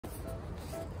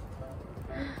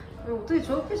왜 어떻게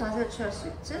저렇게 자세를 취할 수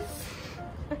있지?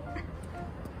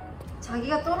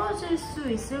 자기가 떨어질 수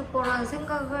있을 거라는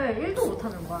생각을 1도 못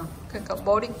하는 거야. 그러니까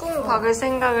머리 꿍 박을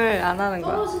생각을 안 하는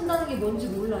거야. 떨어진다는 게 뭔지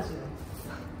몰라 지금.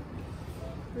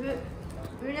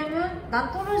 왜냐면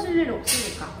난 떨어질 일이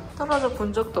없으니까. 떨어져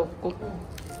본 적도 없고.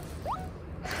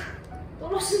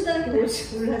 떨어진다는 게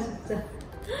뭔지 몰라 진짜.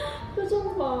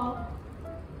 표정 봐.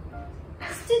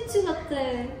 스티치 같아.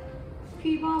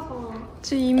 귀 봐봐.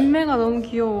 제 인매가 너무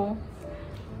귀여워.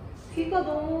 귀가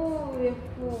너무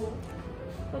예뻐.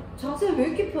 자세 왜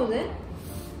이렇게 편해?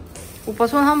 오빠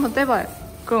손 한번 떼봐요.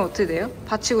 그럼 어떻게 돼요?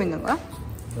 받치고 있는 거야?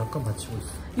 약간 받치고 있어.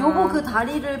 요거 그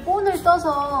다리를 본을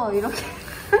떠서 이렇게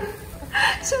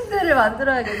침대를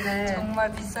만들어야겠네.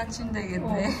 정말 비싼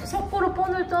침대겠네. 석고로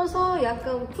본을 떠서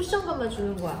약간 쿠션감만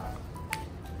주는 거야.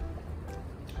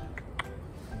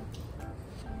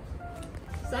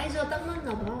 사이즈가 딱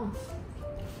맞나 봐.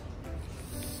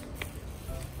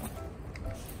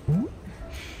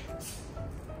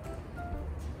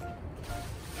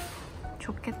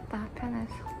 좋겠다,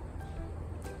 편해서.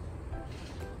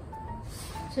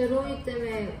 재롱이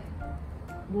때문에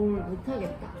뭘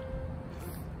못하겠다.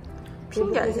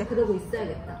 핑계하지? 그러고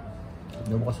있어야겠다.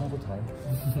 여보가 청소 다 해.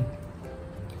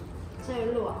 자,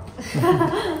 일로 와.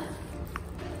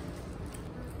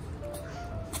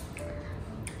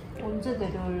 언제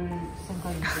내려올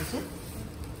생각인 거지?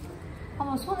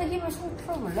 한번 손에 힘을 쑥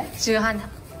풀어볼래? 지금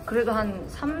그래도 한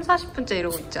 3, 40분째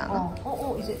이러고 있지 않아?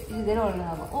 이제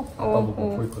내려가려나 봐. 아빠 뭐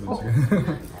먹고 있거든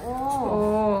지금.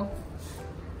 오.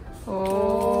 오.